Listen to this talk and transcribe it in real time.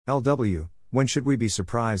LW, when should we be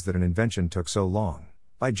surprised that an invention took so long?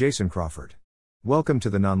 By Jason Crawford. Welcome to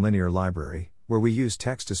the Nonlinear Library, where we use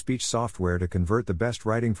text-to-speech software to convert the best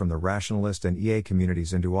writing from the rationalist and EA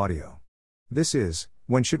communities into audio. This is,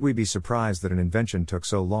 When Should We Be Surprised That an Invention Took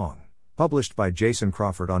So Long? Published by Jason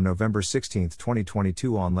Crawford on November 16,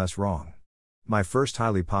 2022 on Less Wrong. My first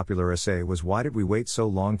highly popular essay was Why Did We Wait So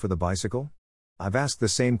Long for the Bicycle? I've asked the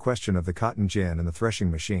same question of the cotton gin and the threshing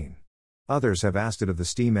machine. Others have asked it of the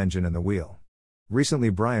steam engine and the wheel. Recently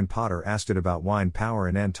Brian Potter asked it about wind power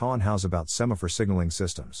and Anton Howes about semaphore signaling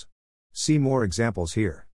systems. See more examples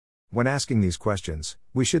here. When asking these questions,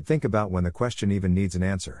 we should think about when the question even needs an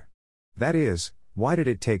answer. That is, why did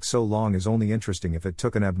it take so long is only interesting if it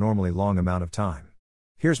took an abnormally long amount of time.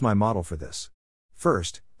 Here's my model for this.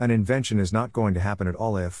 First, an invention is not going to happen at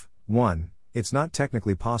all if 1. It's not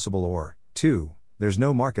technically possible or 2. There's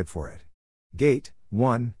no market for it. Gate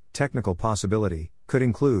 1. Technical possibility could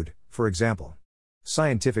include, for example,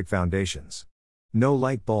 scientific foundations. No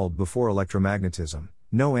light bulb before electromagnetism,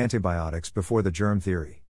 no antibiotics before the germ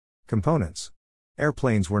theory. Components.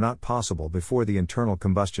 Airplanes were not possible before the internal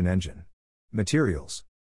combustion engine. Materials.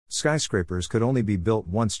 Skyscrapers could only be built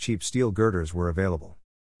once cheap steel girders were available.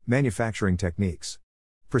 Manufacturing techniques.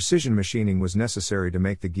 Precision machining was necessary to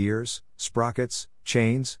make the gears, sprockets,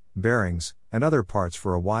 chains, bearings, and other parts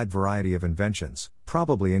for a wide variety of inventions,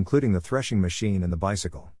 probably including the threshing machine and the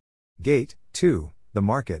bicycle. Gate 2. The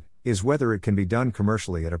market is whether it can be done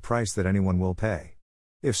commercially at a price that anyone will pay.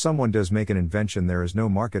 If someone does make an invention there is no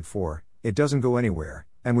market for, it doesn't go anywhere,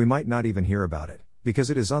 and we might not even hear about it, because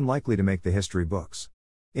it is unlikely to make the history books.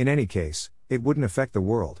 In any case, it wouldn't affect the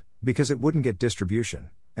world, because it wouldn't get distribution,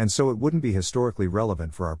 and so it wouldn't be historically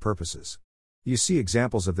relevant for our purposes. You see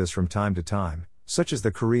examples of this from time to time, such as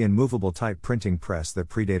the Korean movable type printing press that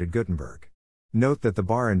predated Gutenberg. Note that the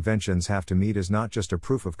bar inventions have to meet is not just a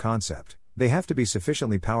proof of concept, they have to be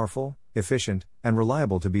sufficiently powerful, efficient, and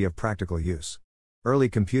reliable to be of practical use. Early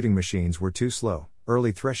computing machines were too slow,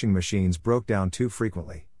 early threshing machines broke down too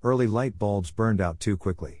frequently, early light bulbs burned out too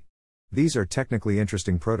quickly. These are technically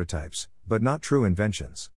interesting prototypes, but not true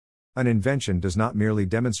inventions. An invention does not merely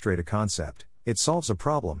demonstrate a concept, it solves a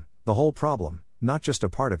problem, the whole problem, not just a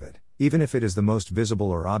part of it, even if it is the most visible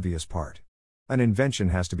or obvious part. An invention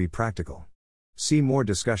has to be practical. See more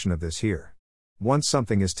discussion of this here. Once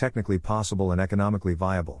something is technically possible and economically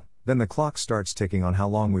viable, then the clock starts ticking on how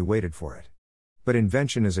long we waited for it. But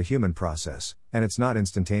invention is a human process, and it's not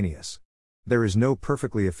instantaneous. There is no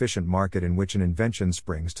perfectly efficient market in which an invention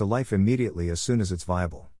springs to life immediately as soon as it's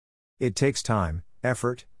viable. It takes time,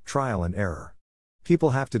 effort, trial and error.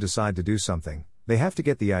 People have to decide to do something, they have to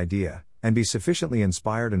get the idea, and be sufficiently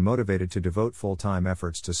inspired and motivated to devote full-time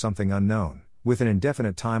efforts to something unknown, with an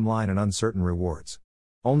indefinite timeline and uncertain rewards.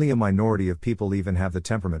 Only a minority of people even have the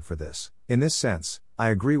temperament for this. In this sense, I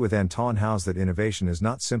agree with Anton Howes that innovation is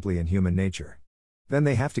not simply in human nature. Then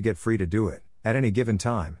they have to get free to do it. At any given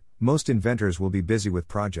time, most inventors will be busy with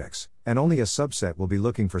projects, and only a subset will be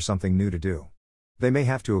looking for something new to do. They may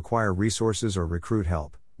have to acquire resources or recruit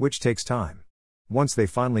help, which takes time. Once they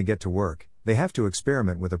finally get to work, they have to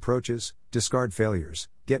experiment with approaches, discard failures,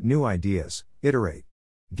 get new ideas, iterate.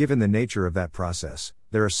 Given the nature of that process,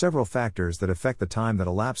 there are several factors that affect the time that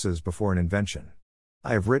elapses before an invention.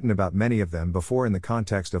 I have written about many of them before in the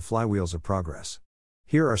context of flywheels of progress.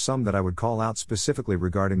 Here are some that I would call out specifically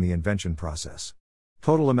regarding the invention process.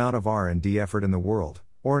 Total amount of R&D effort in the world,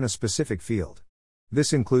 or in a specific field.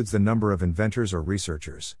 This includes the number of inventors or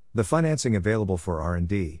researchers, the financing available for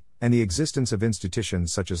R&D, and the existence of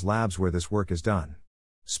institutions such as labs where this work is done.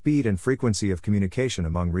 Speed and frequency of communication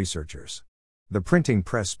among researchers. The printing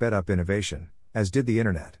press sped up innovation, as did the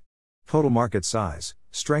internet. Total market size,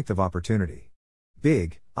 strength of opportunity.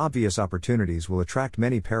 Big, obvious opportunities will attract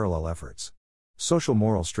many parallel efforts. Social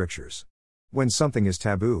moral strictures. When something is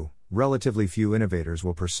taboo, relatively few innovators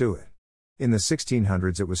will pursue it. In the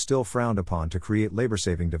 1600s it was still frowned upon to create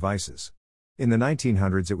labor-saving devices. In the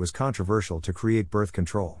 1900s it was controversial to create birth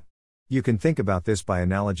control. You can think about this by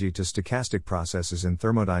analogy to stochastic processes in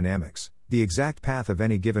thermodynamics. The exact path of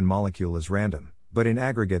any given molecule is random, but in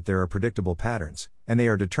aggregate there are predictable patterns, and they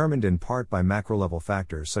are determined in part by macro-level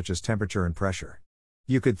factors such as temperature and pressure.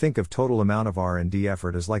 You could think of total amount of R&D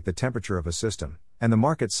effort as like the temperature of a system, and the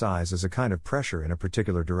market size as a kind of pressure in a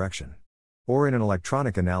particular direction. Or in an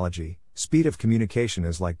electronic analogy, speed of communication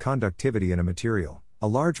is like conductivity in a material, a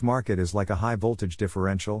large market is like a high voltage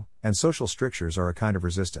differential, and social strictures are a kind of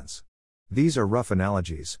resistance. These are rough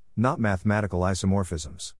analogies, not mathematical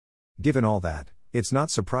isomorphisms. Given all that, it's not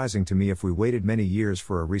surprising to me if we waited many years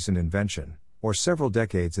for a recent invention, or several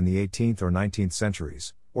decades in the 18th or 19th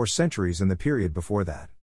centuries, or centuries in the period before that.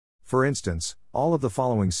 For instance, all of the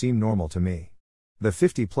following seem normal to me. The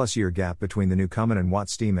 50-plus year gap between the Newcomen and Watt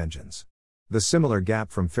steam engines. The similar gap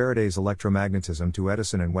from Faraday's electromagnetism to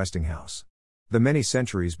Edison and Westinghouse. The many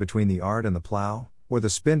centuries between the art and the plow, or the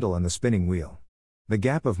spindle and the spinning wheel. The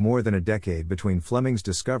gap of more than a decade between Fleming's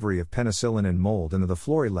discovery of penicillin and mold and the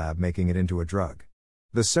Florey lab making it into a drug.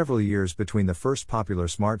 The several years between the first popular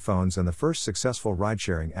smartphones and the first successful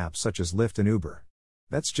ride-sharing apps such as Lyft and Uber.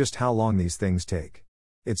 That's just how long these things take.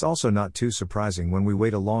 It's also not too surprising when we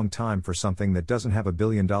wait a long time for something that doesn't have a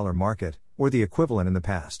billion-dollar market, or the equivalent in the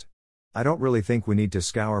past. I don't really think we need to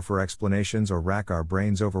scour for explanations or rack our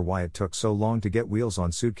brains over why it took so long to get wheels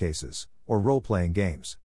on suitcases, or role-playing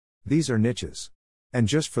games. These are niches. And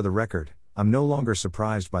just for the record, I'm no longer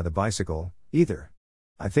surprised by the bicycle, either.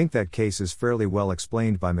 I think that case is fairly well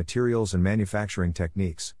explained by materials and manufacturing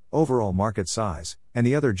techniques, overall market size, and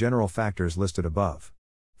the other general factors listed above.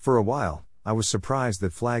 For a while, I was surprised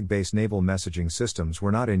that flag-based naval messaging systems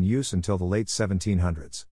were not in use until the late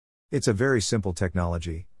 1700s. It's a very simple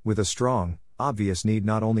technology, with a strong, obvious need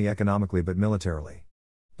not only economically but militarily.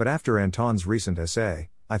 But after Anton's recent essay,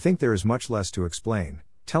 I think there is much less to explain.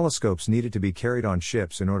 Telescopes needed to be carried on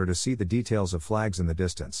ships in order to see the details of flags in the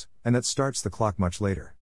distance, and that starts the clock much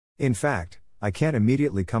later. In fact, I can't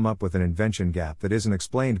immediately come up with an invention gap that isn't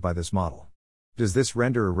explained by this model. Does this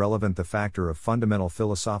render irrelevant the factor of fundamental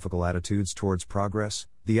philosophical attitudes towards progress,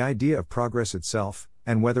 the idea of progress itself,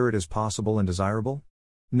 and whether it is possible and desirable?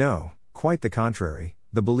 No, quite the contrary,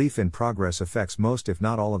 the belief in progress affects most if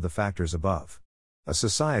not all of the factors above. A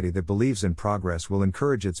society that believes in progress will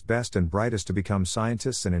encourage its best and brightest to become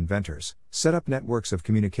scientists and inventors, set up networks of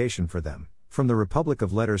communication for them, from the Republic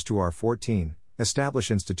of Letters to R14,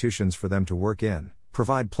 establish institutions for them to work in,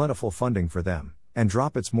 provide plentiful funding for them, and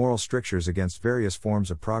drop its moral strictures against various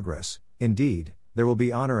forms of progress. Indeed, there will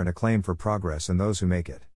be honor and acclaim for progress and those who make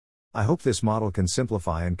it. I hope this model can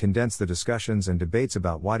simplify and condense the discussions and debates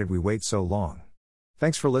about why did we wait so long.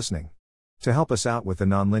 Thanks for listening. To help us out with the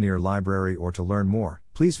Nonlinear Library or to learn more,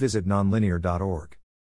 please visit nonlinear.org.